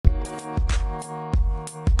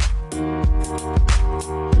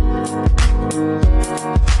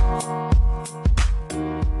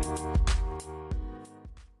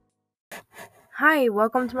Hi,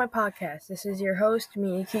 welcome to my podcast. This is your host,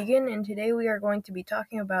 Mia Keegan, and today we are going to be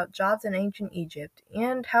talking about jobs in ancient Egypt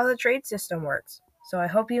and how the trade system works. So I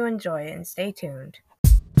hope you enjoy and stay tuned.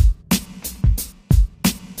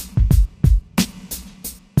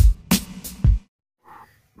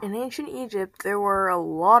 In ancient Egypt, there were a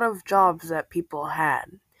lot of jobs that people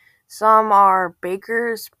had. Some are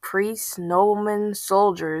bakers, priests, noblemen,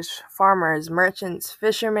 soldiers, farmers, merchants,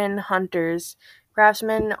 fishermen, hunters,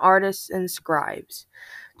 craftsmen, artists, and scribes.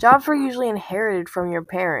 Jobs were usually inherited from your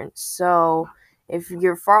parents, so if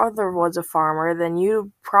your father was a farmer, then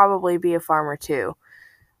you'd probably be a farmer too.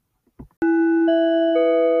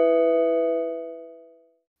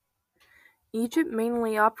 Egypt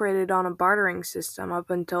mainly operated on a bartering system up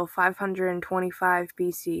until 525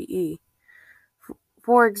 BCE.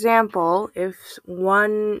 For example, if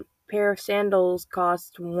one pair of sandals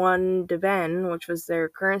cost 1 deben, which was their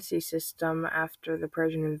currency system after the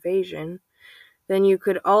Persian invasion, then you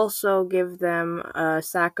could also give them a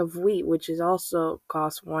sack of wheat, which is also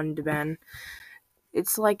cost 1 deben.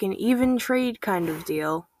 It's like an even trade kind of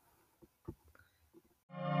deal.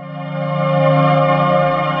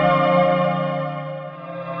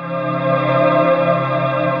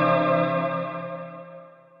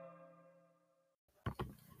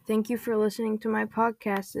 Thank you for listening to my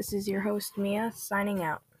podcast. This is your host, Mia, signing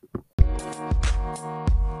out.